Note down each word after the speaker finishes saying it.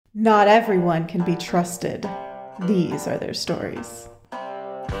Not everyone can be trusted. These are their stories.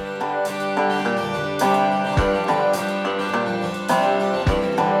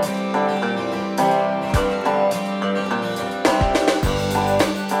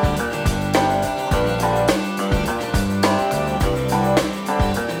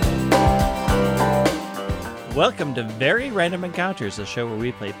 Welcome to Very Random Encounters, a show where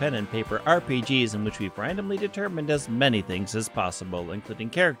we play pen and paper RPGs in which we've randomly determined as many things as possible, including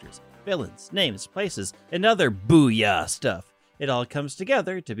characters, villains, names, places, and other booyah stuff. It all comes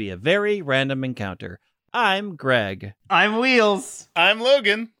together to be a very random encounter. I'm Greg. I'm Wheels. I'm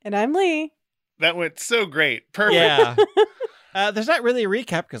Logan. And I'm Lee. That went so great. Perfect. Yeah. There's not really a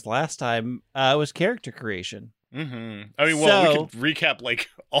recap because last time was character creation. Mm-hmm. I mean, well, we could recap like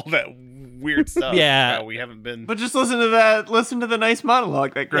all that weird stuff. Yeah. How we haven't been. But just listen to that. Listen to the nice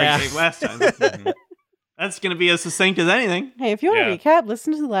monologue that Greg gave last time. Mhm. That's going to be as succinct as anything. Hey, if you want to recap,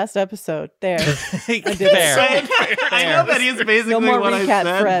 listen to the last episode. There. Fair. I know that is basically what I said,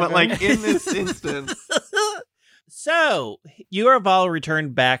 forever. but like in this instance. So, you have all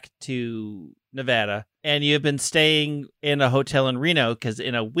returned back to Nevada, and you have been staying in a hotel in Reno because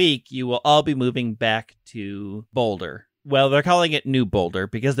in a week you will all be moving back to Boulder. Well, they're calling it New Boulder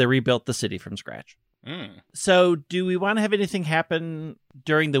because they rebuilt the city from scratch. So, do we want to have anything happen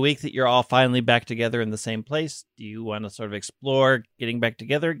during the week that you're all finally back together in the same place? Do you want to sort of explore getting back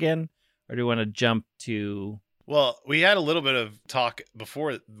together again? Or do you want to jump to... Well, we had a little bit of talk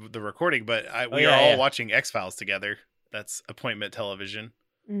before the recording, but we are all watching X-Files together. That's appointment television.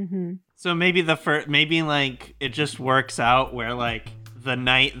 Mm-hmm. So maybe maybe like it just works out where like the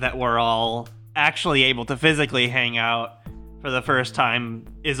night that we're all actually able to physically hang out for the first time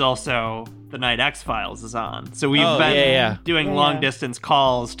is also the night X-Files is on. So we've been doing long distance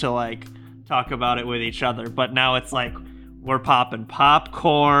calls to like talk about it with each other, but now it's like we're popping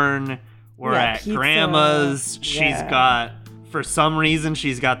popcorn, we're at pizza. Grandma's. For some reason,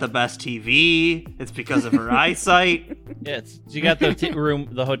 she's got the best TV. It's because of her eyesight. Yeah, she got the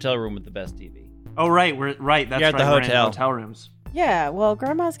hotel room with the best TV. Oh, right. That's You're at right. the We're in hotel. hotel rooms. Yeah, well,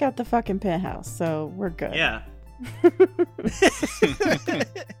 Grandma's got the fucking penthouse, so we're good. Yeah.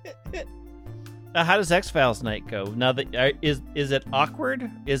 How does X-Files night go? Now that is it awkward?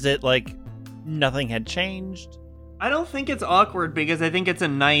 Is it like nothing had changed? I don't think it's awkward because I think it's a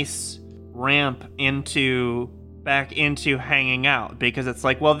nice ramp back into hanging out because it's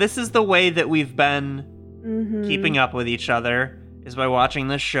like, well, this is the way that we've been keeping up with each other is by watching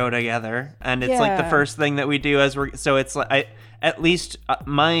this show together, and it's like the first thing that we do so it's like at least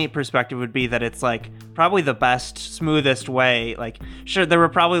my perspective would be that it's like probably the best, smoothest way. Like, sure, there were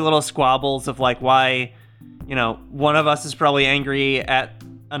probably little squabbles of like why, one of us is probably angry at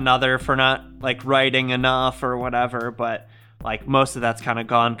another for not like writing enough or whatever, but like most of that's kind of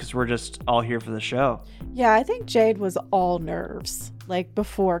gone because we're just all here for the show. Yeah, I think Jade was all nerves like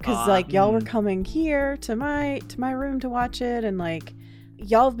before because like y'all were coming here to my room to watch it, and like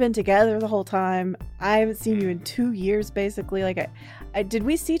y'all have been together the whole time. I haven't seen you in 2 years basically. Like I did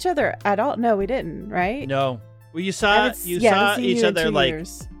we see each other at all? No, we didn't, right? No. Well, you saw each other like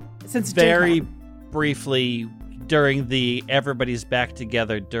since very J-Con. briefly during the everybody's back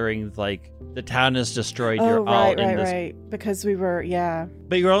together during like the town is destroyed. You're all in this. Right. Because we were,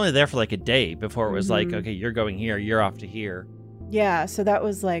 But you were only there for like a day before it was like, okay, you're going here, you're off to here. Yeah, so that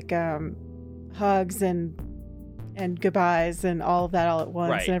was like hugs and goodbyes and all of that all at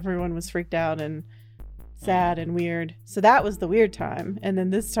once, and everyone was freaked out and sad and weird. So that was the weird time. And then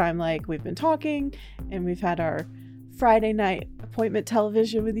this time, like, we've been talking and we've had our Friday night appointment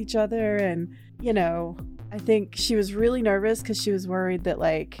television with each other, and I think she was really nervous because she was worried that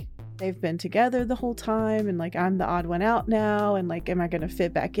like they've been together the whole time and like I'm the odd one out now, and like am I gonna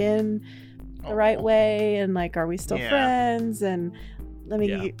fit back in the right way, and like are we still friends, and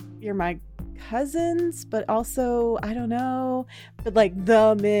you're my cousins, but also I don't know, but like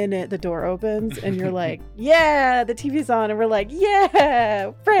the minute the door opens and you're like the TV's on and we're like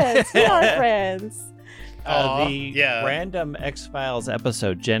friends, we are friends. The random X-Files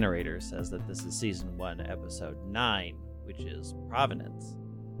episode generator says that this is season 1, episode 9, which is Provenance.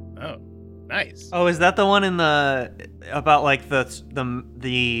 Oh, nice. Oh, is that the one in about like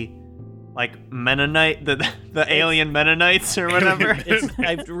the like Mennonite, the alien Mennonites or whatever?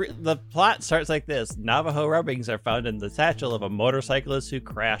 The plot starts like this: Navajo rubbings are found in the satchel of a motorcyclist who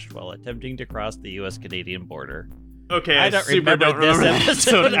crashed while attempting to cross the U.S.-Canadian border. Okay, I don't remember this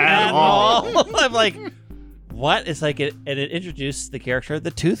episode at all. I'm like, what? It's like it introduced the character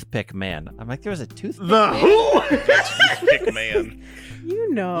the Toothpick Man. I'm like, there was a Toothpick Man? The Toothpick Man.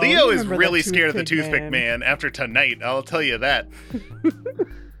 Leo is really scared of the Toothpick Man after tonight. I'll tell you that.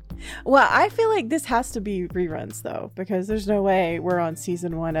 Well, I feel like this has to be reruns though, because there's no way we're on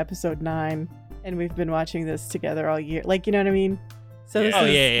season 1, episode 9, and we've been watching this together all year. Like, you know what I mean? So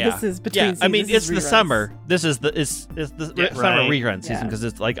this is between. Yeah, I mean, it's the summer. This is the summer rerun season because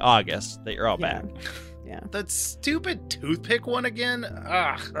it's like August that you're all back. Yeah. That stupid toothpick one again.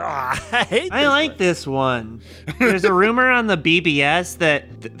 Ugh. I hate. I like this one. There's a rumor on the BBS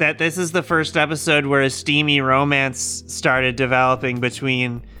that this is the first episode where a steamy romance started developing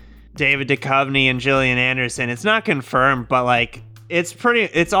between David Duchovny and Gillian Anderson. It's not confirmed, but like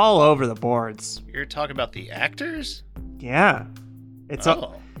it's all over the boards. You're talking about the actors? Yeah. It's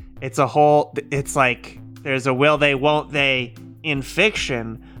like there's a will they won't they in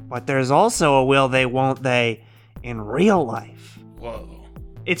fiction, but there's also a will they won't they in real life. Whoa.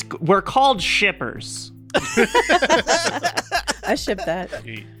 We're called shippers. I ship that.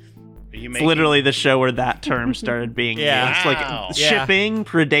 It's literally the show where that term started being used. Wow. Like shipping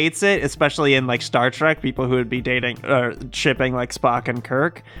predates it, especially in like Star Trek, people who would be dating or shipping like Spock and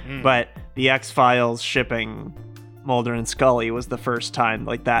Kirk. But the X-Files shipping Mulder and Scully was the first time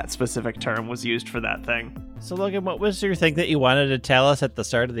like that specific term was used for that thing. So Logan, what was your thing that you wanted to tell us at the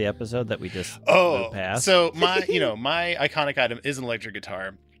start of the episode that we just moved past? So my iconic item is an electric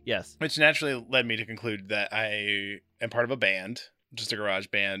guitar. Yes. Which naturally led me to conclude that I am part of a band, just a garage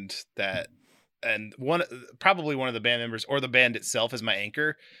band and probably one of the band members or the band itself is my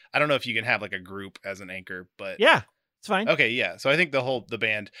anchor. I don't know if you can have like a group as an anchor, but yeah. It's fine. Okay, yeah. So I think the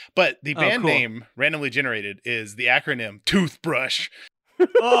band, but the band name randomly generated is the acronym Toothbrush.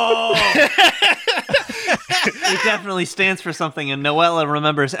 Oh, it definitely stands for something, and Noella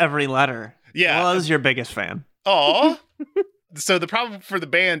remembers every letter. Yeah, Noella's your biggest fan. Aw. So the problem for the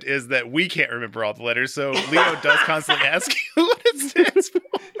band is that we can't remember all the letters. So Leo does constantly ask you what it stands for.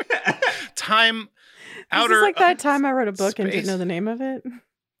 Time. This is like that time I wrote a book and didn't know the name of it.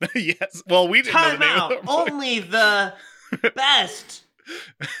 Yes. Well, we didn't know the name of the book. Only the best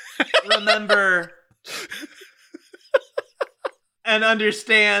remember and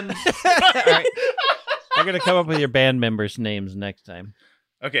understand. All right. I'm going to come up with your band members' names next time.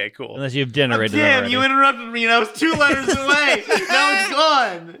 Okay, cool. Unless you've generated them already. You interrupted me and I was 2 letters away. Now it's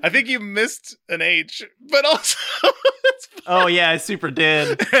gone. I think you missed an H, but also it's fine. Oh, yeah, I super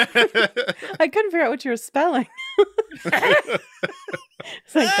did. I couldn't figure out what you were spelling.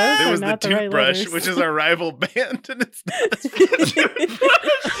 It's like, it was not the Toothbrush, which is our rival band, and it's not.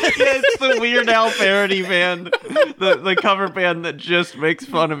 It's the Weird Al parody band, the cover band that just makes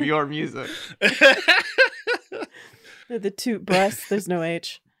fun of your music. The Toothbrush. There's no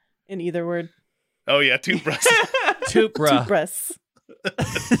H in either word. Oh yeah, Toothbrush. Toothbrush.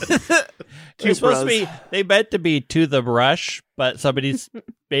 It's supposed to be. They meant to be to the brush, but somebody's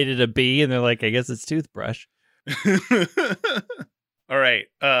made it a B, and they're like, I guess it's toothbrush. All right.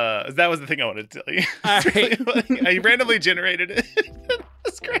 That was the thing I wanted to tell you. All right. I randomly generated it.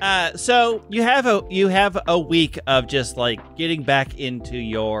 That's great. So you have a week of just like getting back into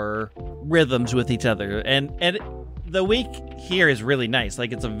your rhythms with each other, and the week here is really nice.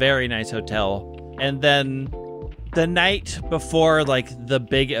 Like it's a very nice hotel, and then the night before like the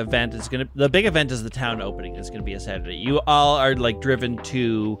big event is the town opening. It's gonna be a Saturday. You all are like driven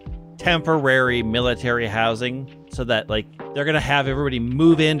to temporary military housing so that like they're gonna have everybody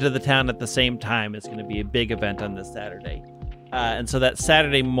move into the town at the same time. It's gonna be a big event on this Saturday, and so that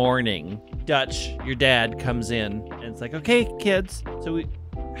Saturday morning, Dutch, your dad, comes in and it's like, okay, kids, so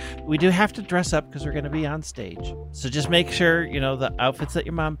we do have to dress up because we're gonna be on stage. So just make sure the outfits that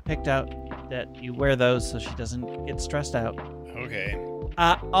your mom picked out that you wear those so she doesn't get stressed out. Okay.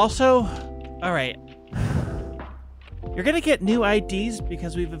 Also, all right. You're going to get new IDs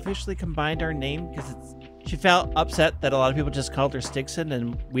because we've officially combined our name because she felt upset that a lot of people just called her Stigson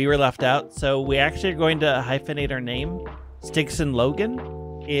and we were left out. So we actually are going to hyphenate our name, Stigson Logan.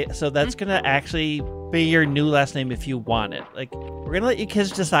 So that's going to actually be your new last name if you want it. Like, we're going to let you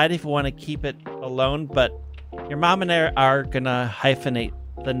kids decide if you want to keep it alone, but your mom and I are going to hyphenate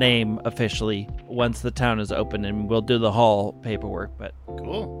the name officially once the town is open, and we'll do the whole paperwork. But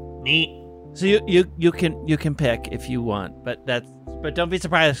cool, neat. So you can pick if you want, but don't be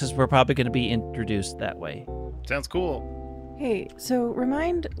surprised because we're probably going to be introduced that way. Sounds cool. Hey, so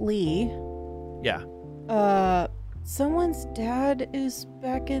remind Lee. Yeah. Someone's dad is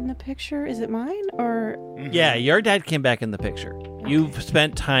back in the picture. Is it mine or? Mm-hmm. Yeah, your dad came back in the picture. Okay. You've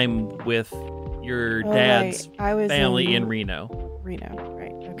spent time with your dad's family in Reno. Right.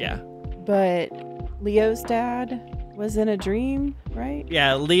 Okay. Yeah. But Leo's dad was in a dream, right?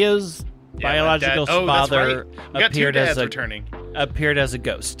 Yeah, Leo's biological father appeared as a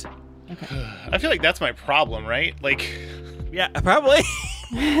ghost. Okay. I feel like that's my problem, right? Like, yeah, probably.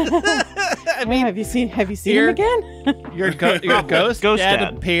 I mean, have you seen him again? Your ghost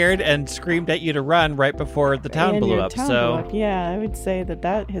dad appeared and screamed at you to run right before the town blew up. Yeah, I would say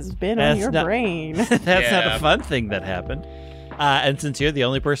that has been on your brain. That's not a fun thing that happened. And since you're the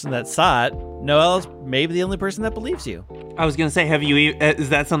only person that saw it, Noelle's maybe the only person that believes you. I was gonna say, is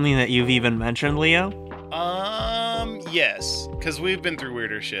that something that you've even mentioned, Leo? Yes, because we've been through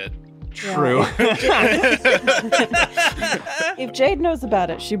weirder shit. True. If Jade knows about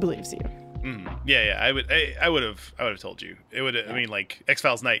it, she believes you. Yeah. I would have told you. It would. I mean, like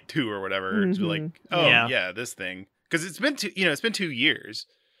X-Files Night 2 or whatever. To be like, this thing, because it's been 2 years.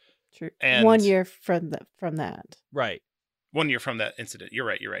 True. And 1 year from that. Right. 1 year from that incident. You're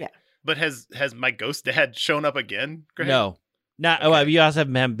right. Yeah. But has my ghost dad shown up again? Greg? No. Not. Okay. Well, you also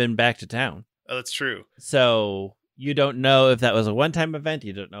haven't been back to town. Oh, that's true. So you don't know if that was a one-time event.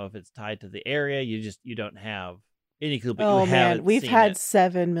 You don't know if it's tied to the area. You don't have any clue. But we've had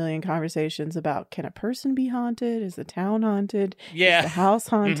 7 million conversations about, can a person be haunted? Is the town haunted? Yeah. Is the house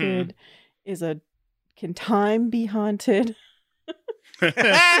haunted? Can time be haunted?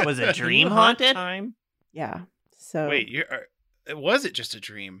 Was a dream haunted? Time? Yeah. So wait, was it just a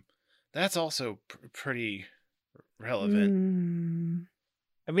dream? That's also pretty relevant.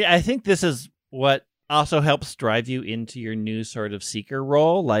 I mean, I think this is what also helps drive you into your new sort of seeker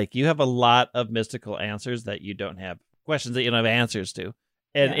role. Like, you have a lot of mystical answers that you don't have, questions that you don't have answers to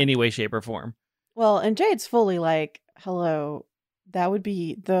in any way, shape, or form. Well, and Jade's fully like, hello, that would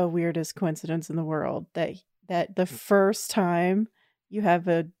be the weirdest coincidence in the world that the first time you have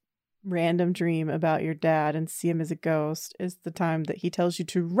a random dream about your dad and see him as a ghost is the time that he tells you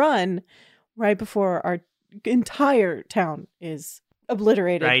to run right before our entire town is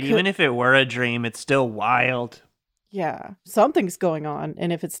obliterated. Right, even if it were a dream, it's still wild. Yeah, something's going on,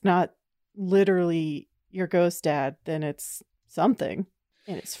 and if it's not literally your ghost dad, then it's something,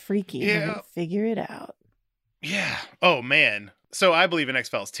 and it's freaky. Yeah. We're gonna figure it out. Yeah. Oh man. So I believe in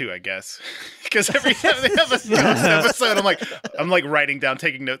X-Files too, I guess, because every time they have a ghost episode, I'm like writing down,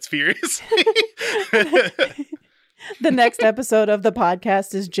 taking notes furiously. The next episode of the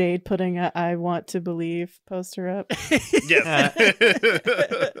podcast is Jade putting a "I want to believe" poster up. Yes.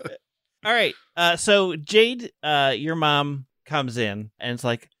 All right. So Jade, your mom comes in and it's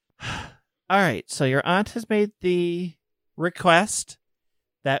like, all right, so your aunt has made the request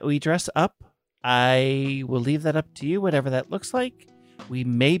that we dress up. I will leave that up to you, whatever that looks like. We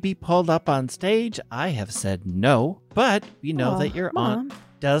may be pulled up on stage. I have said no, but we know that your aunt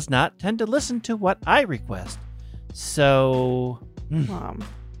does not tend to listen to what I request. So, Mom,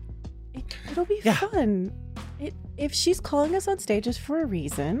 it'll be fun. If she's calling us on stage, it's for a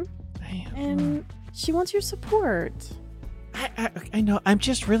reason, and she wants your support. I know. I'm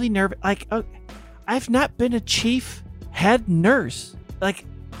just really nervous. Like, I've not been a chief head nurse. Like,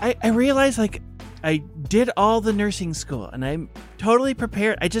 I realize, like, I did all the nursing school, and I'm totally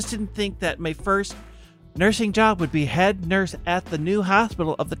prepared. I just didn't think that my first nursing job would be head nurse at the new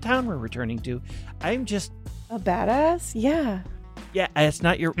hospital of the town we're returning to. I'm just a badass. Yeah, it's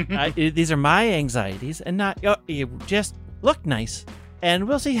not your these are my anxieties and not you. Just look nice, and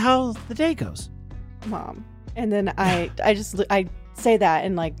we'll see how the day goes, Mom. And then I say that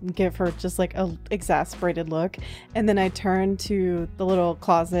and like give her just like a exasperated look, and then I turn to the little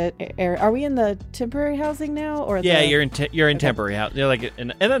closet area. Are we in the temporary housing now, or you're in temporary house. You're like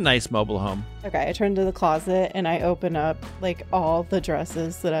in a nice mobile home. Okay, I turn to the closet and I open up like all the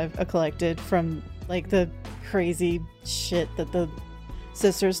dresses that I've collected from like the crazy shit that the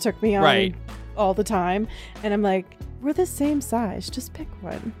sisters took me on all the time, and I'm like, we're the same size, just pick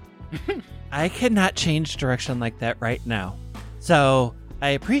one. I cannot change direction like that right now. So I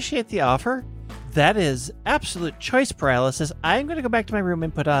appreciate the offer. That is absolute choice paralysis. I'm going to go back to my room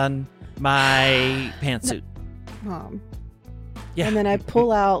and put on my pantsuit. Mom. Yeah. And then I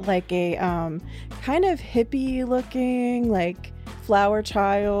pull out like a kind of hippie looking like flower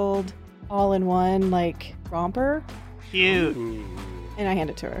child all in one like romper. Cute. Ooh. And I hand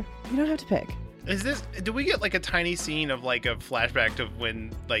it to her. You don't have to pick. Do we get like a tiny scene of like a flashback to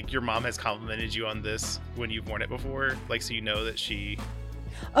when like your mom has complimented you on this when you've worn it before? Like, so you know that she...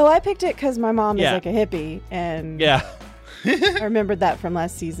 Oh, I picked it because my mom is like a hippie, and I remembered that from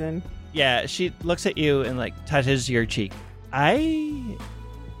last season. Yeah, she looks at you and like touches your cheek. I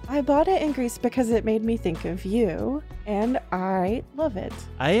bought it in Greece because it made me think of you, and I love it.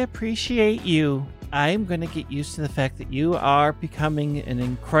 I appreciate you. I'm going to get used to the fact that you are becoming an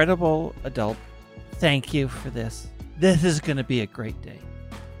incredible adult. Thank you for this. This is going to be a great day.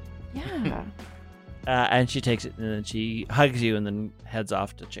 Yeah. And she takes it and then she hugs you and then heads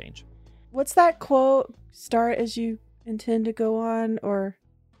off to change. What's that quote? Start as you intend to go on, or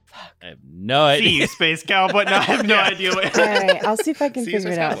I have no idea. See you, Space Cowboy. No, I have no idea what. All right, I'll see if I can See you,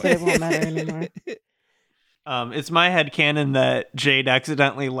 figure it Space out, Cowboy. but it won't matter anymore. It's my headcanon that Jade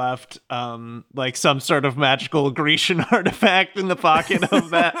accidentally left like some sort of magical Grecian artifact in the pocket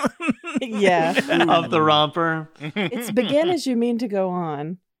of that Yeah. of the romper. It's begin as you mean to go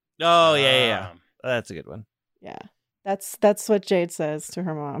on. Oh, yeah. That's a good one. Yeah. That's what Jade says to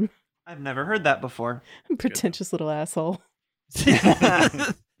her mom. I've never heard that before. Pretentious little asshole.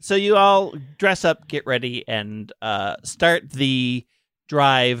 So you all dress up, get ready, and start the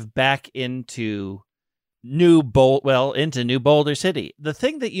drive back into New Boulder City. The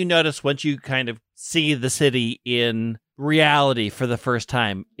thing that you notice once you kind of see the city in reality for the first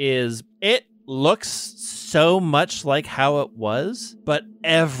time is it looks so much like how it was, but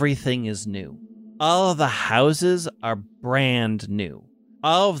everything is new. All of the houses are brand new.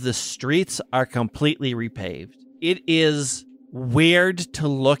 All of the streets are completely repaved. It is weird to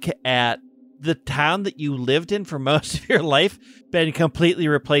look at the town that you lived in for most of your life been completely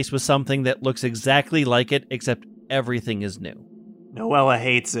replaced with something that looks exactly like it, except everything is new. Noella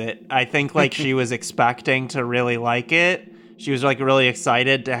hates it. I think like she was expecting to really like it. She was like really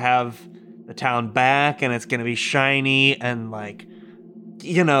excited to have the town back, and it's going to be shiny and like,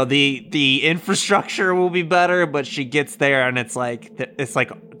 you know, the infrastructure will be better, but she gets there and it's like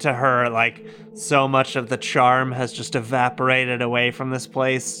to her, like so much of the charm has just evaporated away from this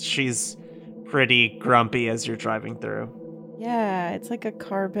place. She's pretty grumpy as you're driving through. Yeah, it's like a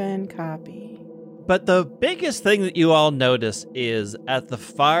carbon copy. But the biggest thing that you all notice is at the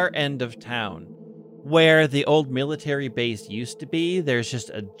far end of town, where the old military base used to be, there's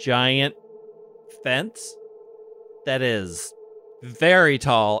just a giant fence that is very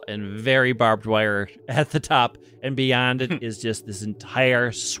tall and very barbed wire at the top, and beyond it is just this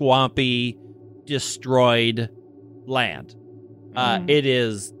entire swampy, destroyed land.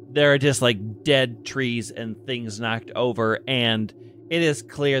 There are just like dead trees and things knocked over, and it is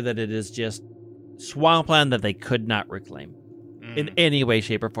clear that it is just swampland that they could not reclaim in any way,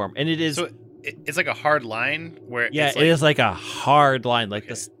 shape, or form. And it is... So it's like a hard line where... Yeah, it's like, it is like a hard line. Like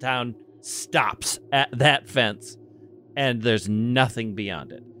this town stops at that fence, and there's nothing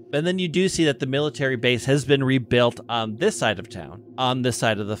beyond it. And then you do see that the military base has been rebuilt on this side of town, on this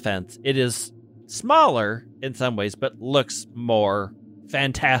side of the fence. It is smaller in some ways, but looks more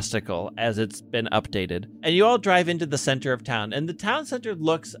fantastical as it's been updated. And you all drive into the center of town, and the town center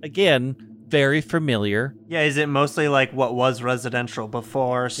looks, again, very familiar. Yeah, is it mostly like what was residential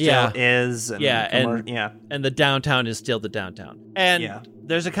before, still is? And and the downtown is still the downtown. And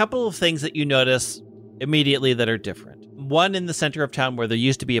there's a couple of things that you notice immediately that are different. One, in the center of town where there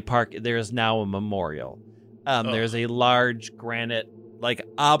used to be a park, there is now a memorial. There's a large granite like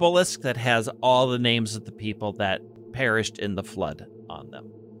obelisk that has all the names of the people that perished in the flood on them.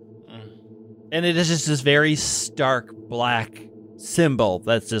 And it is just this very stark black symbol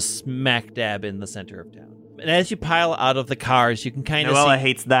that's just smack dab in the center of town. And as you pile out of the cars, you can kind of Noella see...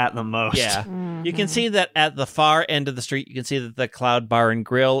 hates that the most. Yeah. You can see that at the far end of the street, you can see that the Cloud Bar and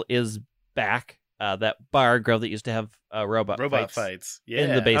Grill is back. That bar and grill that used to have robot fights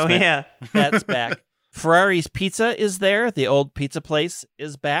in the basement. Oh, yeah. That's back. Ferrari's Pizza is there. The old pizza place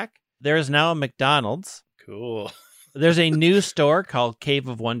is back. There is now a McDonald's. Cool. There's a new store called Cave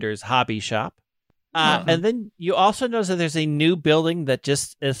of Wonders Hobby Shop. And then you also notice that there's a new building that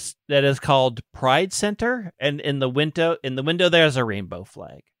is called Pride Center, and in the window there's a rainbow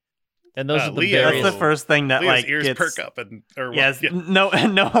flag. And those are the various... That's the first thing that Leah's like ears gets... perk up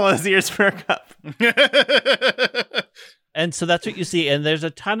Noella's ears perk up. And so that's what you see, and there's a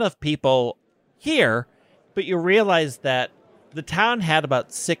ton of people here, but you realize that the town had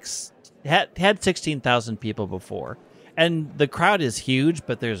about 16,000 people before, and the crowd is huge,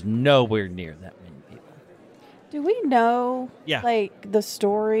 but there's nowhere near that many people. Do we know, like, the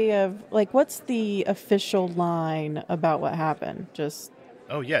story of, like, what's the official line about what happened? Just...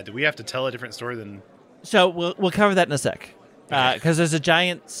 Oh, yeah. Do we have to tell a different story than... So we'll cover that in a sec. Because there's a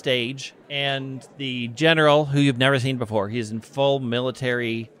giant stage, and the general, who you've never seen before, he's in full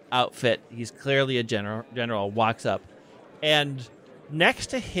military outfit. He's clearly a general, walks up. And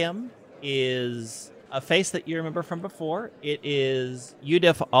next to him is a face that you remember from before. It is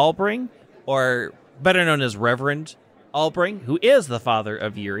Udif Albring, or better known as Reverend Albring, who is the father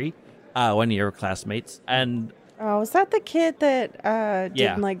of Yuri, one of your classmates. And oh, is that the kid that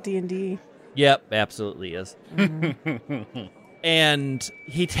didn't like D&D? Yep, absolutely is. Mm-hmm. And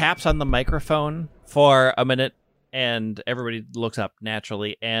he taps on the microphone for a minute, and everybody looks up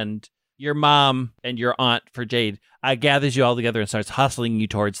naturally. And your mom and your aunt for Jade gathers you all together and starts hustling you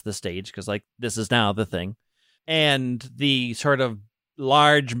towards the stage because, like, this is now the thing. And the sort of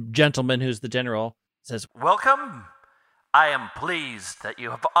large gentleman who's the general says, "Welcome. I am pleased that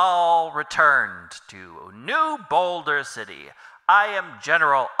you have all returned to New Boulder City. I am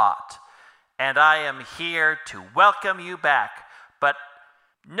General Ott, and I am here to welcome you back. But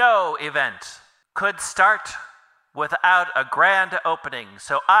no event could start without a grand opening,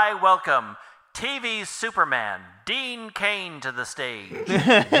 so I welcome TV Superman, Dean Cain, to the stage."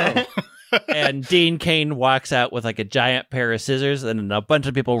 And Dean Cain walks out with like a giant pair of scissors, and then a bunch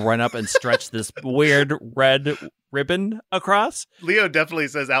of people run up and stretch this weird red ribbon across. Leo definitely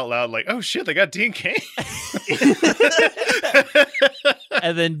says out loud, like, "Oh shit, they got Dean Cain."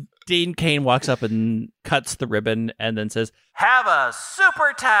 And then Dean Cain walks up and cuts the ribbon and then says, "Have a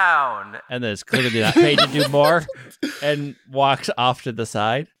super town." and then is clearly not paid to do more, and walks off to the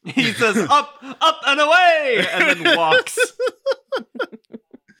side. He says, "Up, up and away," and then walks.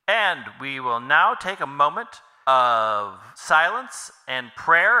 And we will now take a moment of silence and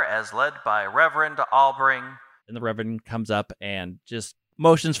prayer as led by Reverend Albring. And the Reverend comes up and just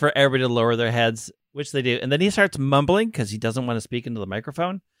motions for everybody to lower their heads, which they do. And then he starts mumbling because he doesn't want to speak into the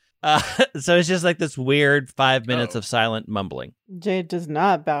microphone. So it's just like this weird 5 minutes of silent mumbling. Jade does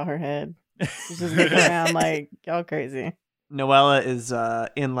not bow her head. She's just looking around like all crazy. Noella is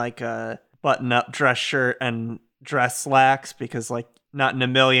in like a button-up dress shirt and dress slacks because, like, not in a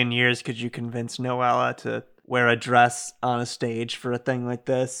million years could you convince Noella to wear a dress on a stage for a thing like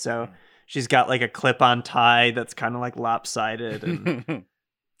this. So she's got like a clip-on tie that's kind of like lopsided, and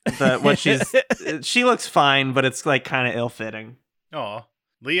she looks fine, but it's like kind of ill-fitting. Aw.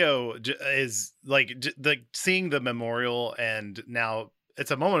 Leo is like seeing the memorial, and now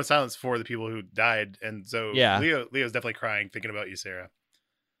it's a moment of silence for the people who died, and so Yeah. Leo's definitely crying thinking about you, Sarah.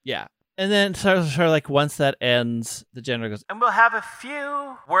 Yeah. And then sort of like once that ends, the general goes, And we'll have a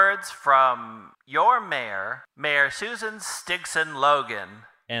few words from your mayor, Mayor Susan Stigson Logan.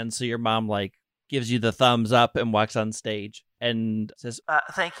 and so your mom like gives you the thumbs up and walks on stage and says,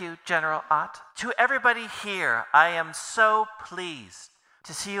 Thank you, General Ott. To everybody here, I am so pleased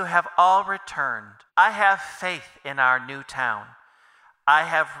to see you have all returned. I have faith in our new town. I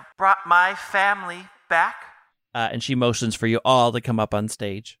have brought my family back. and she motions for you all to come up on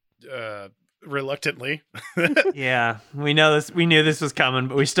stage. Reluctantly. Yeah, we know this. We knew this was coming,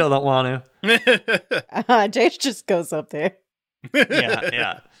 but we still don't want to. Jade just goes up there.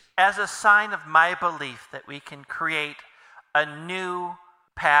 Yeah. As a sign of my belief that we can create a new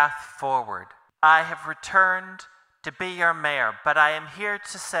path forward. I have returned to be your mayor, but I am here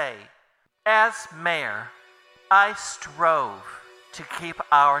to say, as mayor, I strove to keep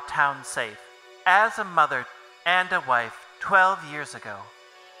our town safe. As a mother and a wife 12 years ago,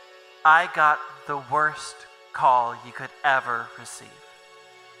 I got the worst call you could ever receive.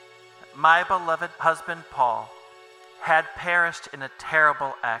 My beloved husband, Paul, had perished in a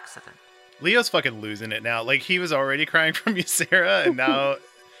terrible accident. Leo's fucking losing it now. Like, he was already crying from you, Sarah, and now...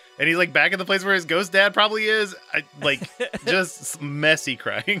 And he's like back in the place where his ghost dad probably is. Just messy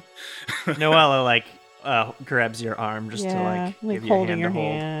crying. Noella like grabs your arm just to like give you holding a your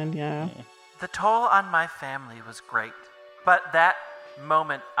hand to hold. hand. Yeah. The toll on my family was great, but that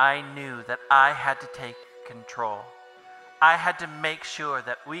moment I knew that I had to take control. I had to make sure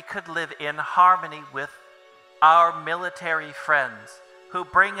that we could live in harmony with our military friends who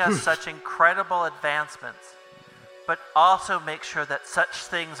bring us such incredible advancements, but also make sure that such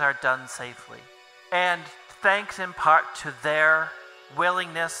things are done safely. And thanks in part to their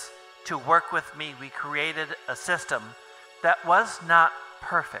willingness to work with me, we created a system that was not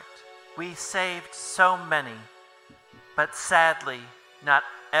perfect. We saved so many, but sadly, not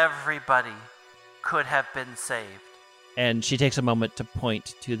everybody could have been saved. And she takes a moment to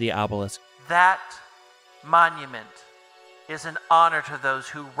point to the obelisk. That monument is an honor to those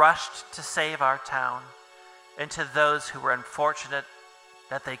who rushed to save our town, and to those who were unfortunate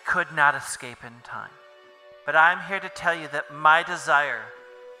that they could not escape in time. But I'm here to tell you that my desire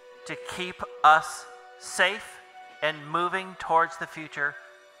to keep us safe and moving towards the future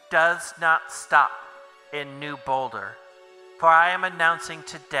does not stop in New Boulder. For I am announcing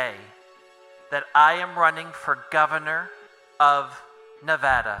today that I am running for governor of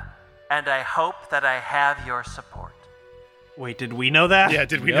Nevada, and I hope that I have your support. Wait, did we know that? Yeah,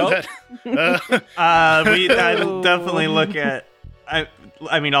 did we know that? I definitely look at.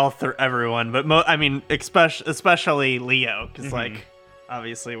 I mean, everyone, but especially Leo, because like,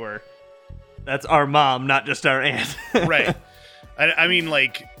 obviously that's our mom, not just our aunt. Right. I mean,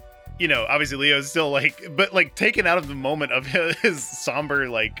 like, you know, obviously Leo's still like, but like taken out of the moment of his somber,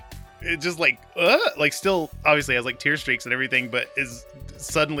 like, it just like still obviously has like tear streaks and everything, but is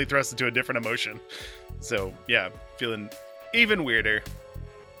suddenly thrust into a different emotion. So yeah, feeling Even weirder.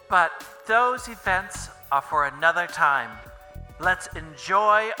 But those events are for another time. Let's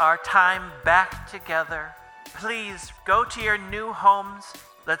enjoy our time back together. Please go to your new homes.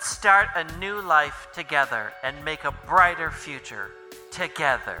 Let's start a new life together and make a brighter future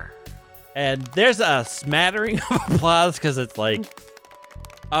together. And there's a smattering of applause because it's like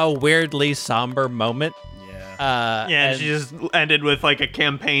a weirdly somber moment. Yeah. And she just ended with like a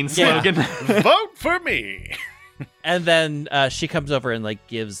campaign slogan. Vote for me. And then she comes over and like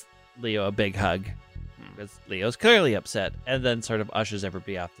gives Leo a big hug because Leo's clearly upset, and then sort of ushers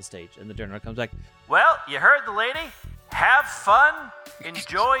everybody off the stage. And the general comes back. Well, you heard the lady. Have fun.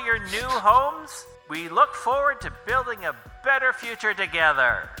 Enjoy your new homes. We look forward to building a better future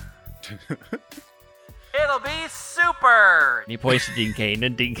together. It'll be super. And he points to Dean Cain,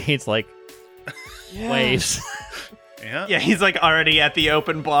 and Dean Cain's like waves. Yeah. Yeah, he's like already at the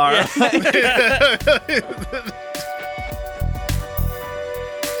open bar.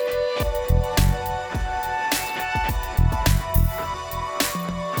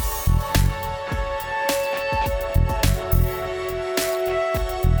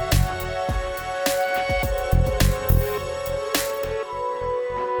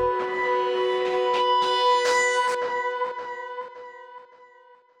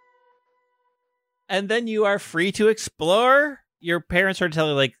 And then you are free to explore. Your parents are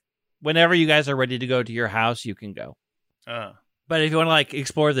telling you, like, whenever you guys are ready to go to your house, you can go. But if you want to, like,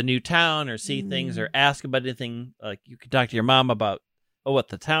 explore the new town or see things or ask about anything, like, you can talk to your mom about what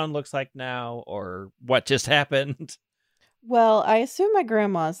the town looks like now or what just happened. Well, I assume my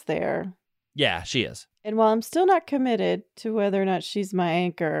grandma's there. Yeah, she is. And while I'm still not committed to whether or not she's my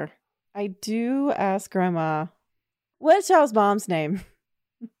anchor, I do ask Grandma, what's y'all's mom's name?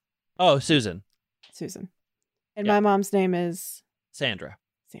 Oh, Susan. Susan. And Yeah. my mom's name is Sandra.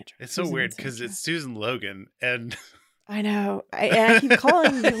 Sandra. It's so Susan weird and because Sandra. it's Susan Logan and I know. And I keep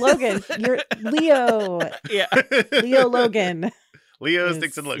calling you Logan. You're Leo. Yeah. Leo Logan. Leo Is-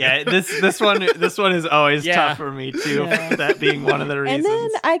 sticks and Logan. Yeah, this one is always Yeah. tough for me too. Yeah. That being one of the reasons. And then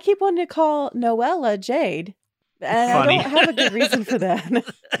I keep wanting to call Noella Jade. And Funny. I don't have a good reason for that.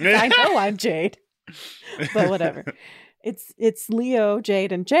 I know I'm Jade. But whatever. It's Leo,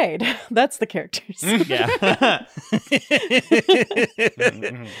 Jade, and Jade. That's the characters. Yeah.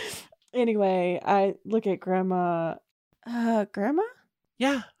 Anyway, I look at Grandma. Grandma?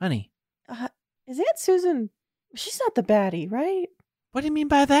 Yeah, honey. Is Aunt Susan? She's not the baddie, right? What do you mean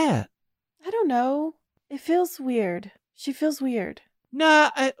by that? I don't know. It feels weird. She feels weird.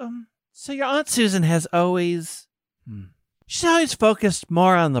 Nah, so your Aunt Susan has always... She's always focused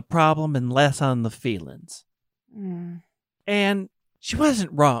more on the problem and less on the feelings. Mm. And she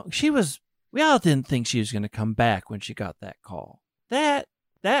wasn't wrong. We all didn't think she was going to come back when she got that call. That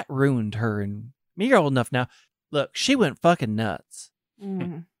ruined her, and you're old enough now. Look, she went fucking nuts.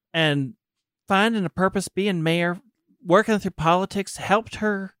 Mm. And finding a purpose, being mayor, working through politics helped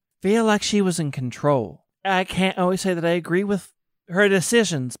her feel like she was in control. I can't always say that I agree with her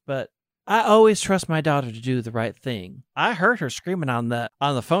decisions, but I always trust my daughter to do the right thing. I heard her screaming on the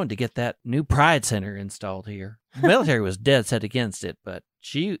phone to get that new Pride Center installed here. The military was dead set against it, but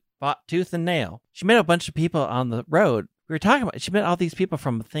she fought tooth and nail. She met a bunch of people on the road. We were talking about, she met all these people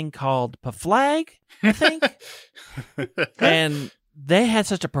from a thing called PFLAG, I think. And they had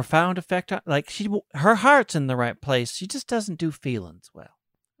such a profound effect on, like, her heart's in the right place. She just doesn't do feelings well.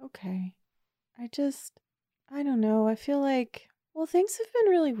 Okay. I don't know. I feel like, well, things have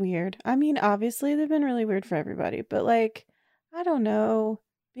been really weird. I mean, obviously, they've been really weird for everybody, but like, I don't know.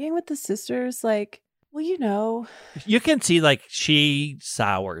 Being with the sisters, like, well, you know. You can see, like, she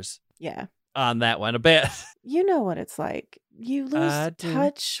sours Yeah. on that one a bit. You know what it's like. You lose I do.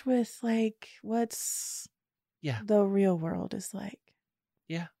 touch with, like, what's the real world is like.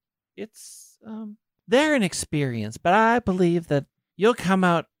 It's, they're an experience, but I believe that you'll come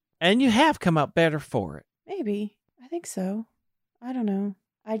out, and you have come out better for it. Maybe. I think so. I don't know.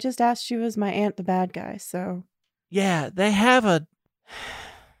 I just asked you as my aunt the bad guy, so. Yeah, they have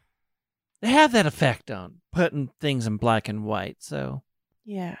that effect on putting things in black and white, so.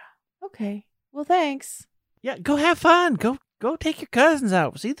 Yeah. Okay. Well, thanks. Yeah, go have fun. Go take your cousins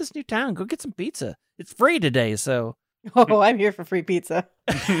out. See this new town. Go get some pizza. It's free today, so. Oh, I'm here for free pizza.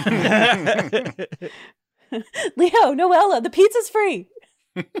 Leo, Noella, the pizza's free.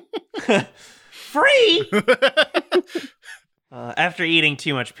 Free. After eating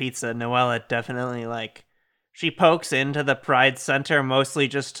too much pizza, Noella definitely she pokes into the Pride Center mostly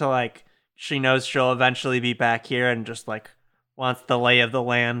just to she knows she'll eventually be back here and just wants the lay of the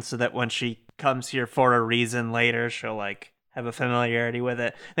land so that when she comes here for a reason later, she'll have a familiarity with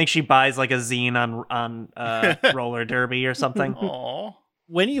it. I think she buys like a zine on roller derby or something. Aww.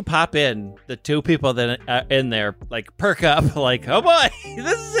 When you pop in, the two people that are in there like perk up, like, oh boy,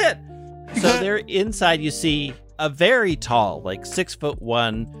 this is it. So they're inside. You see a very tall, like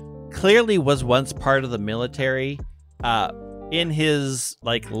 6'1", clearly was once part of the military. In his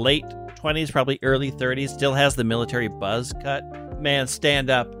like late 20s, probably early 30s, still has the military buzz cut. Man, stand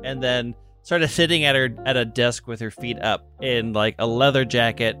up, and then sort of sitting at a desk with her feet up in like a leather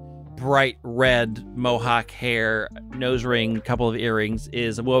jacket, bright red mohawk hair, nose ring, couple of earrings,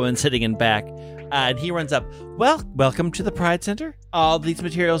 is a woman sitting in back. And he runs up. Well, welcome to the Pride Center. All these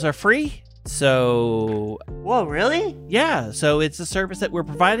materials are free. So, Whoa, really? yeah, so it's a service that we're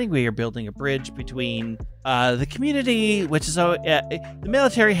providing. We are building a bridge between the community, which is the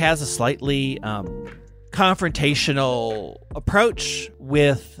military has a slightly confrontational approach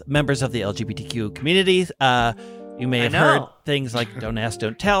with members of the LGBTQ community. You may have heard things like don't ask,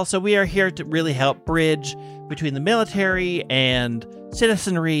 don't tell. So we are here to really help bridge between the military and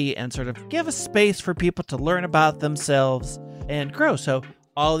citizenry and sort of give a space for people to learn about themselves and grow. So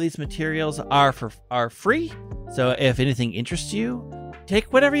all of these materials are free. So if anything interests you,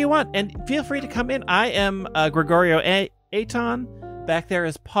 take whatever you want and feel free to come in. I am Gregorio Aton. Back there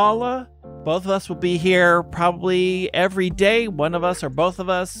is Paula. Both of us will be here probably every day, one of us or both of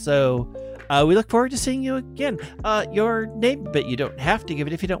us. So we look forward to seeing you again. Your name, but you don't have to give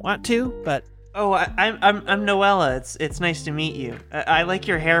it if you don't want to. But I'm Noella. It's nice to meet you. I like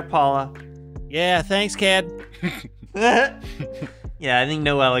your hair, Paula. Yeah, thanks, Cad. Yeah, I think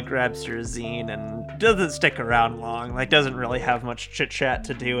Noella grabs her zine and doesn't stick around long. Like, doesn't really have much chit chat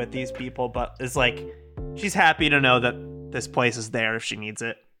to do with these people, but is like, she's happy to know that this place is there if she needs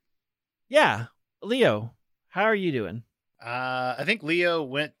it. Yeah, Leo, how are you doing? I think Leo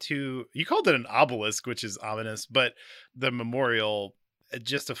went to, you called it an obelisk, which is ominous, but the memorial,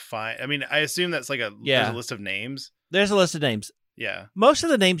 just to find, I mean, I assume that's like there's a list of names. There's a list of names. Yeah. Most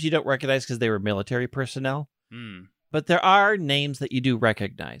of the names you don't recognize because they were military personnel. But there are names that you do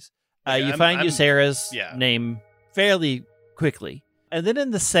recognize. You find Ysera's name fairly quickly. And then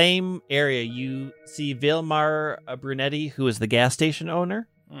in the same area, you see Vilmar Brunetti, who is the gas station owner.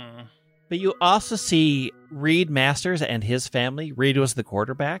 But you also see Reed Masters and his family. Reed was the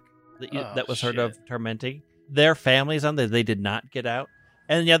quarterback that was sort of tormenting. Their families on there, they did not get out.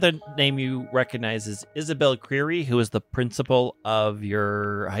 And the other name you recognize is Isabel Creary, who is the principal of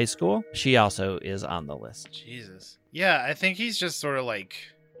your high school. She also is on the list. Jesus. Yeah, I think he's just sort of like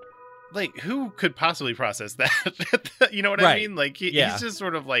who could possibly process that? You know what I mean? Like he's just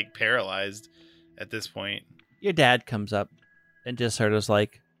sort of like paralyzed at this point. Your dad comes up and just sort of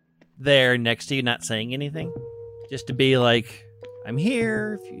like there next to you, not saying anything, just to be like, I'm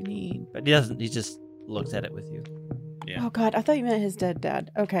here if you need. But he doesn't. He just looks at it with you. Yeah. Oh God, I thought you meant his dead dad.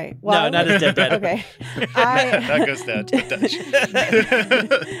 Okay. Well, no, not his dead dad. Okay. That goes down to Dutch.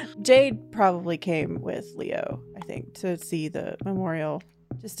 Jade probably came with Leo, I think, to see the memorial.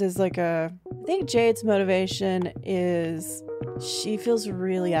 Just as like I think Jade's motivation is she feels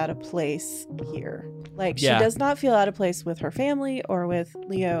really out of place here. Like she does not feel out of place with her family or with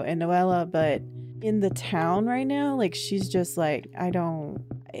Leo and Noella, but in the town right now, like she's just like,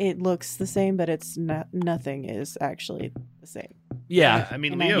 it looks the same, but it's not, nothing is actually the same. Yeah. I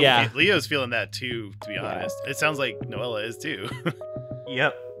mean, Leo's feeling that too, to be honest. It sounds like Noella is too.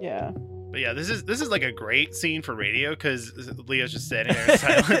 Yep. Yeah. But yeah, this is like a great scene for radio because Leo's just standing there in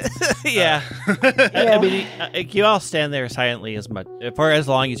silence. Yeah. I mean, you all stand there silently for as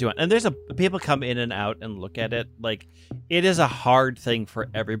long as you want. And there's people come in and out and look at it. Like, it is a hard thing for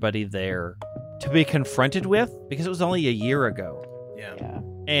everybody there to be confronted with because it was only a year ago. Yeah.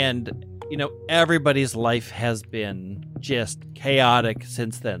 And, everybody's life has been just chaotic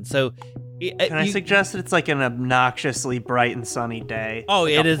since then. So, can I suggest that it's like an obnoxiously bright and sunny day? Oh,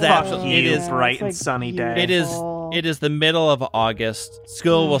 like it is absolutely. It is bright and sunny day. It is the middle of August.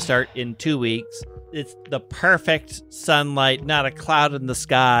 School will start in 2 weeks. It's the perfect sunlight, not a cloud in the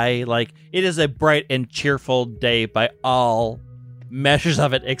sky. Like, it is a bright and cheerful day by all measures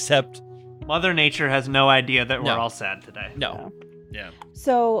of it, except Mother Nature has no idea that we're all sad today. No. Yeah.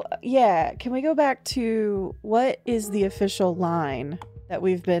 So, can we go back to what is the official line that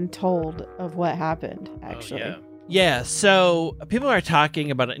we've been told of what happened, actually? Yeah, so people are talking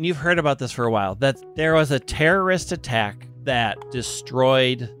about it, and you've heard about this for a while, that there was a terrorist attack that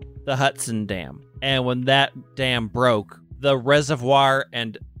destroyed the Hudson Dam. And when that dam broke, the reservoir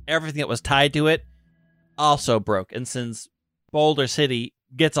and everything that was tied to it also broke. And since Boulder City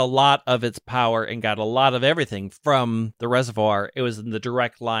gets a lot of its power and got a lot of everything from the reservoir, it was in the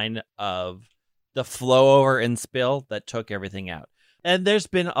direct line of the flow over and spill that took everything out. And there's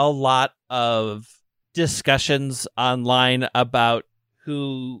been a lot of discussions online about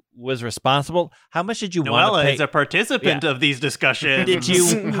who was responsible. How much did you want to Noella pay? is a participant of these discussions.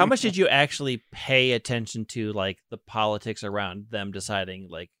 How much did you actually pay attention to, like, the politics around them deciding,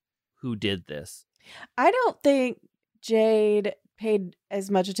 like, who did this? I don't think Jade paid as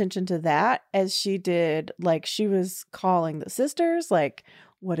much attention to that as she did. Like, she was calling the sisters, like,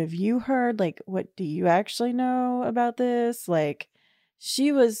 what have you heard? Like, what do you actually know about this? Like,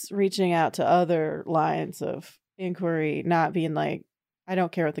 she was reaching out to other lines of inquiry, not being like, I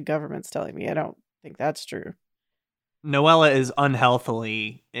don't care what the government's telling me. I don't think that's true. Noella is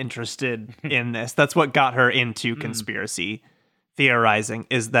unhealthily interested in this. That's what got her into conspiracy theorizing,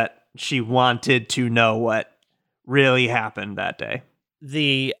 is that she wanted to know what really happened that day.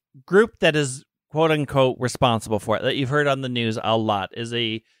 The group that is quote unquote responsible for it, that you've heard on the news a lot, is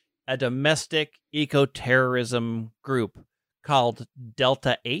a domestic eco-terrorism group called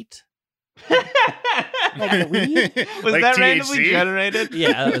Delta 8. Like the weed? Was Like that THC? randomly generated?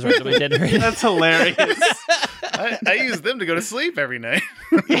 Yeah, that was randomly generated. That's hilarious. I use them to go to sleep every night.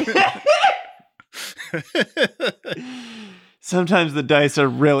 Sometimes the dice are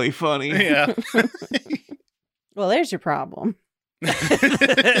really funny. Yeah. Well, there's your problem.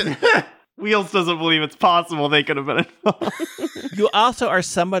 Wheels doesn't believe it's possible they could have been involved. You also are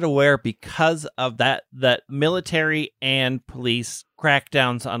somewhat aware, because of that military and police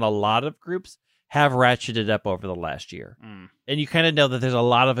crackdowns on a lot of groups have ratcheted up over the last year. And you kind of know that there's a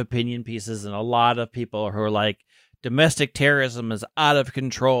lot of opinion pieces and a lot of people who are like, domestic terrorism is out of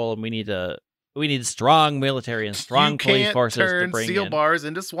control and we need strong military and strong police forces to bring steel in. bars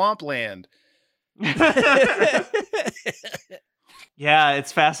into swampland. Yeah,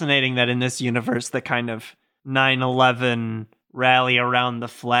 it's fascinating that in this universe, the kind of 9/11 rally around the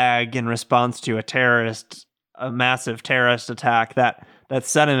flag in response to a massive terrorist attack, that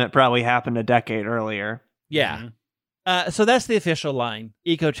sentiment probably happened a decade earlier. Yeah. So that's the official line.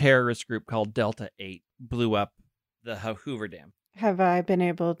 Eco-terrorist group called Delta 8 blew up the Hoover Dam. Have I been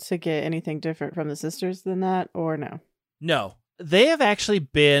able to get anything different from the sisters than that, or no? No. They have actually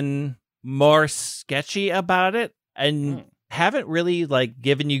been more sketchy about it and haven't really, like,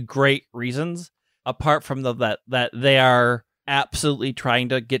 given you great reasons, apart from that they are absolutely trying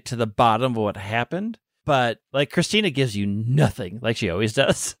to get to the bottom of what happened. But, like, Christina gives you nothing, like she always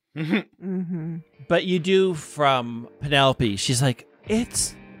does. Mm-hmm. But you do from Penelope. She's like,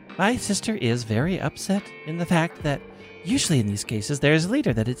 my sister is very upset in the fact that usually in these cases there's a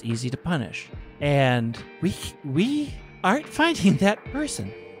leader that it's easy to punish. And we aren't finding that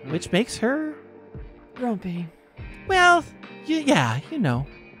person, which makes her Grumpy. well, yeah, you know.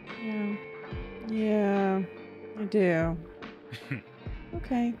 Yeah, I do.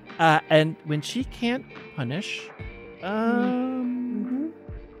 Okay. And when she can't punish, Mm-hmm.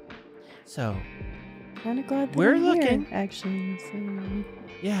 so Kind of glad that We're I'm here, looking. actually. So,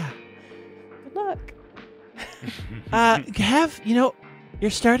 yeah. good luck. You're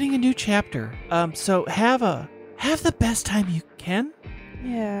starting a new chapter. So have the best time you can.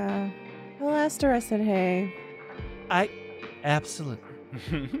 Yeah. Well, asked her. I said, "Hey." Absolutely.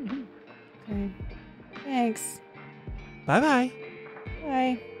 Okay. Thanks. Bye-bye.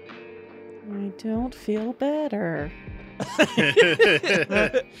 Bye. I don't feel better.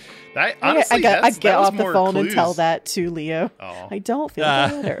 Honestly, I get that was off the more phone and clues. tell that to Leo. Oh. I don't feel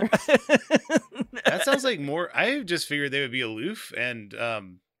better. That sounds like more. I just figured they would be aloof and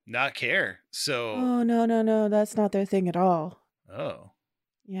not care. So, Oh, no. That's not their thing at all. oh,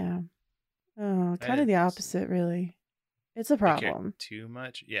 Yeah. Oh, kind of the That's- opposite, really. It's a they care problem. too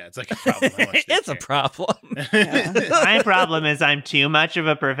much. Yeah, it's like a problem. How much they It's a care. problem. Yeah. My problem is I'm too much of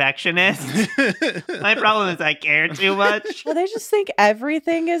a perfectionist. My problem is I care too much. Well, they just think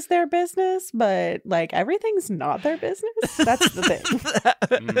everything is their business, but like everything's not their business. That's the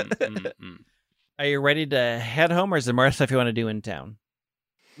thing. Are you ready to head home, or is there more stuff you want to do in town?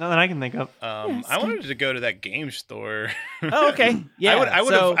 Not that I can think of. Yes, I wanted to go to that game store. Oh, okay. Yeah.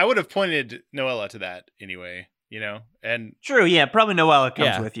 I would have pointed Noella to that anyway. You know, and True, yeah, probably Noella comes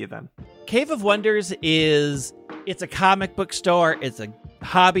Yeah. with you then. Cave of Wonders it's a comic book store. It's a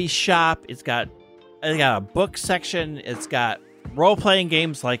hobby shop. It's got a book section. It's got role-playing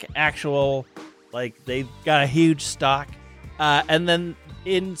games, like they've got a huge stock. And then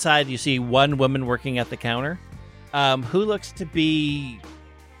inside you see one woman working at the counter, who looks to be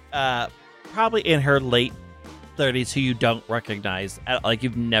probably in her late 30s, who you don't recognize. Like,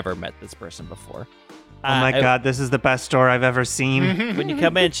 you've never met this person before. Oh my god, this is the best store I've ever seen. When you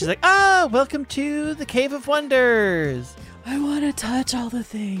come in, she's like, "Ah, welcome to the Cave of Wonders." I want to touch all the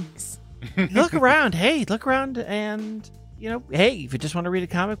things. look around. Hey, look around, and hey, if you just want to read a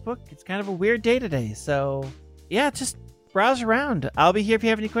comic book, it's kind of a weird day today. So yeah, just browse around. I'll be here if you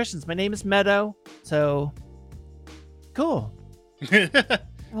have any questions. My name is Meadow. So cool.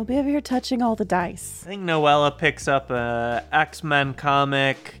 I'll be over here touching all the dice. I think Noella picks up a X-Men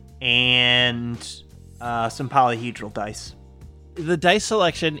comic and some polyhedral dice. The dice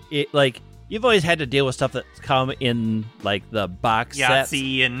selection, you've always had to deal with stuff that's come in like the box sets.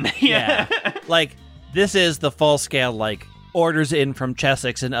 Yahtzee and Yeah. Like this is the full scale, like orders in from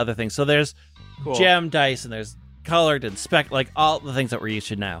Chessex and other things. So there's Cool. gem dice and there's colored and like all the things that we're used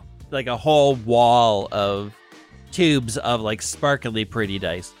to now. Like a whole wall of tubes of like sparkly pretty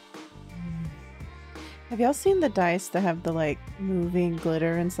dice. Have y'all seen the dice that have the like moving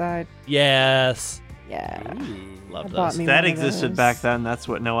glitter inside? Yes. Yeah. Love I bought those. me That one of existed those. back then. That's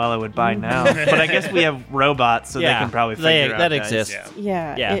what Noella would buy now. But I guess we have robots, so they can probably figure out that dice. exists.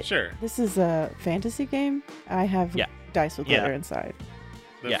 Yeah. Yeah. Sure. This is a fantasy game. I have Yeah. dice with Yeah. glitter inside.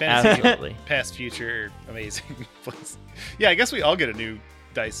 The Yeah, fantasy absolutely. past, future, amazing place. Yeah, I guess we all get a new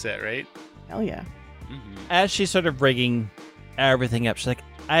dice set, right? Hell yeah. As she's sort of rigging everything up, she's like,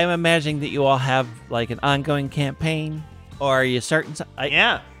 I'm imagining that you all have like an ongoing campaign, or are you certain?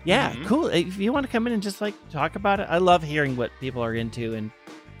 Yeah. Yeah, Mhm. cool. If you want to come in and just like talk about it, I love hearing what people are into. And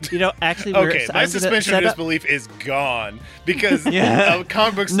actually, Okay, my I'm gonna suspension of set up- disbelief is gone because Yeah. a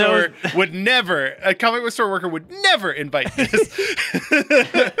comic book No. store a comic book store worker would never invite this.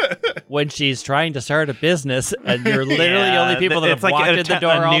 when she's trying to start a business, and you're literally the Yeah, only people that it's have like walked in the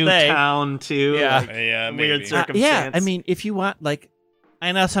door a all new day. town too. Yeah. like, Yeah, weird maybe. circumstance. Yeah, I mean, if you want, like,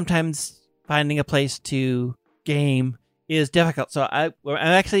 I know sometimes finding a place to game is difficult. So I'm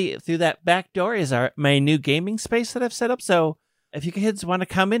actually through that back door is my new gaming space that I've set up. So if you kids want to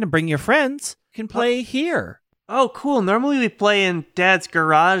come in and bring your friends, you can play here. Oh, cool. Normally we play in Dad's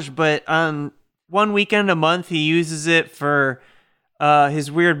garage, but on one weekend a month he uses it for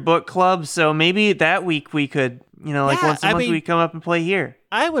his weird book club. So maybe that week we could, like Yeah, once a I month mean- we come up and play here.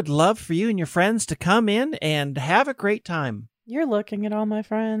 I would love for you and your friends to come in and have a great time. You're looking at all my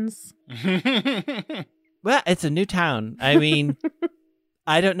friends. Well, it's a new town. I mean,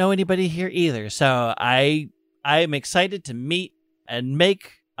 I don't know anybody here either. So I'm excited to meet and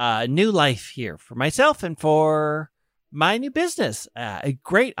make a new life here for myself and for my new business. A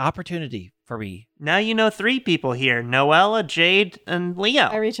great opportunity for me. Now you know 3 people here: Noella, Jade, and Leo.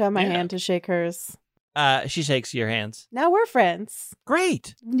 I reach out my Yeah. hand to shake hers. She shakes your hands. Now we're friends.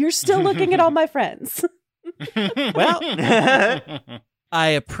 Great. You're still looking at all my friends. Well, I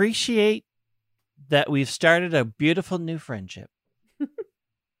appreciate that we've started a beautiful new friendship.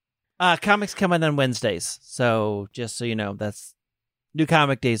 Comics come in on Wednesdays. So just so you know, that's New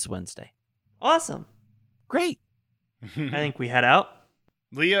Comic Days Wednesday. Awesome. Great. I think we head out.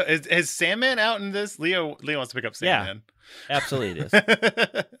 Leo is Sandman out in this? Leo wants to pick up Yeah. Sandman. Absolutely it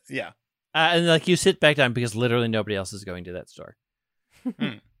is. Yeah. And like you sit back down because literally nobody else is going to that store.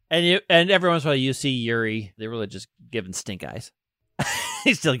 Hmm. And every once in a while you see Yuri. They're really just giving stink eyes.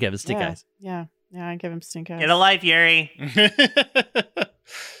 He's still giving stink yeah. eyes. Yeah. Yeah, I give him stink eyes. Get a life, Yuri.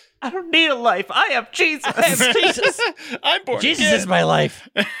 I don't need a life. I have Jesus. Jesus. I'm born Jesus again. is my life.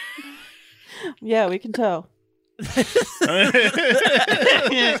 Yeah, we can tell.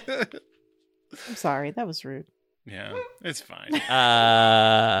 I'm sorry. That was rude. Yeah, it's fine.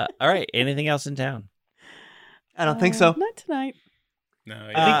 All right. Anything else in town? I don't think so. Not tonight. No,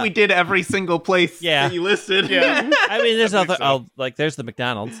 I yeah. think we did every single place Yeah. that you listed. Yeah. I mean, there's I think other. so. Oh, like there's the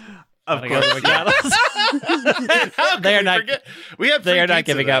McDonald's. Of Wanna go to course. McDonald's? How could They are we not- forget? We have They free are not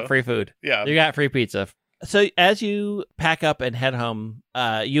pizza, giving though. out free food. Yeah. You got free pizza. So as you pack up and head home,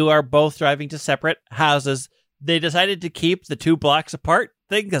 you are both driving to separate houses. They decided to keep the 2 blocks apart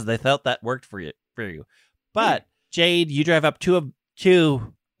thing because they felt that worked for you. But Jade, you drive up to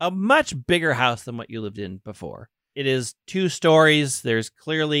a much bigger house than what you lived in before. It is 2 stories. There's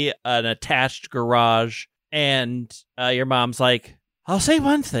clearly an attached garage, and your mom's like, "I'll say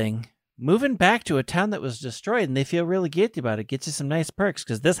one thing." Moving back to a town that was destroyed and they feel really guilty about it gets you some nice perks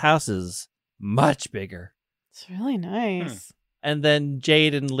because this house is much bigger. It's really nice. And then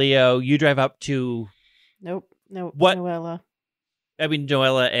Jade and Leo, you drive up to, Nope. No. What? Noella.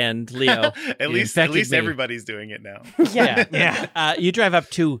 Noella and Leo. at You least infected me. everybody's doing it now. Yeah. Yeah. You drive up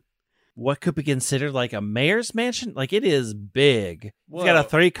to what could be considered like a mayor's mansion. Like it is big. It's got a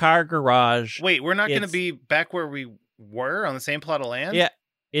Whoa. 3-car garage. Wait, we're not going to It's- be back where we were on the same plot of land? Yeah,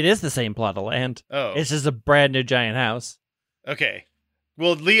 it is the same plot of land. Oh, It's just a brand new giant house. okay.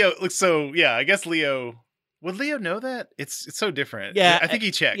 Well, Leo. So yeah, I guess Leo. Would Leo know that? It's so different. Yeah, I think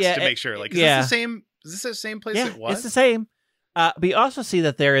he checks yeah, to make sure. Like, is yeah. this the same? Is this the same place Yeah, it was? it's the same. But you also see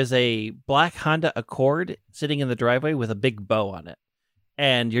that there is a black Honda Accord sitting in the driveway with a big bow on it.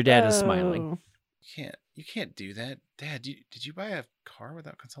 And your dad is smiling. You can't do that. Dad, did you buy a car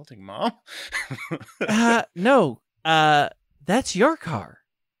without consulting Mom? No. That's your car.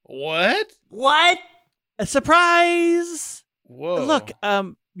 What? A surprise! Whoa. Look,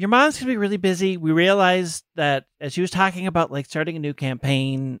 your mom's gonna be really busy. We realized that as she was talking about like starting a new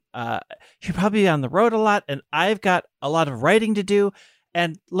campaign, she'll probably be on the road a lot, and I've got a lot of writing to do.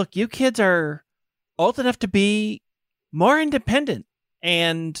 And look, you kids are old enough to be more independent,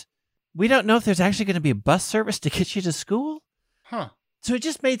 and we don't know if there's actually going to be a bus service to get you to school. Huh. So it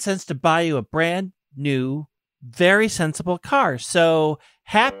just made sense to buy you a brand new, very sensible car. So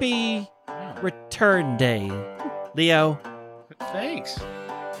happy return day, Leo. Thanks.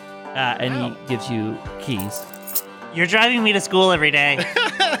 And he gives you keys. You're driving me to school every day.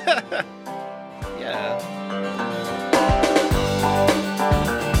 Yeah.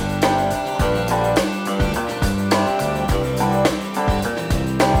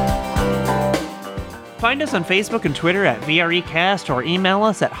 Find us on Facebook and Twitter at VREcast or email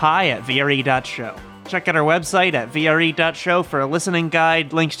us at hi@VRE.show. Check out our website at VRE.show for a listening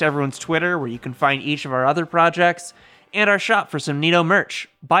guide, links to everyone's Twitter where you can find each of our other projects, and our shop for some neato merch.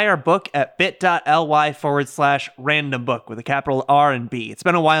 Buy our book at bit.ly/random book with a capital R and B. It's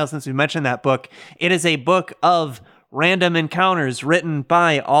been a while since we mentioned that book. It is a book of random encounters written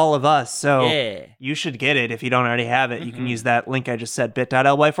by all of us. So you should get it if you don't already have it. You can use that link I just said,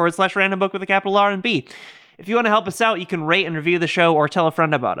 bit.ly/random book with a capital R and B. If you want to help us out, you can rate and review the show or tell a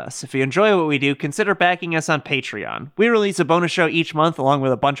friend about us. If you enjoy what we do, consider backing us on Patreon. We release a bonus show each month along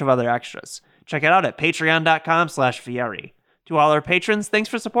with a bunch of other extras. Check it out at patreon.com/VRE. To all our patrons, thanks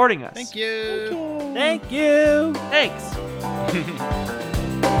for supporting us. Thank you. Thank you. Thanks.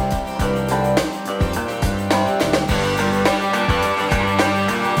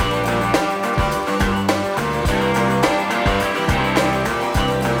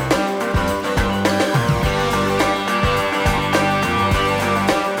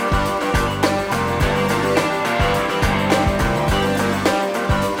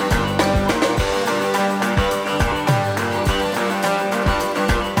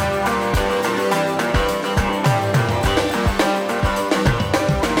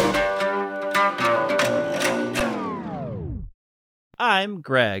 I'm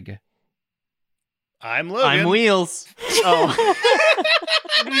Greg. I'm Logan. I'm Wheels. Oh.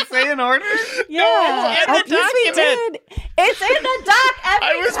 Did we say in order? Yeah, it's in the yes, we document. did. It's in the doc every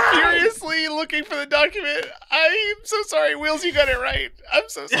I was time. furiously looking for the document. I'm so sorry, Wheels. You got it right. I'm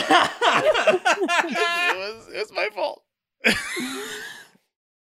so sorry. It was my fault.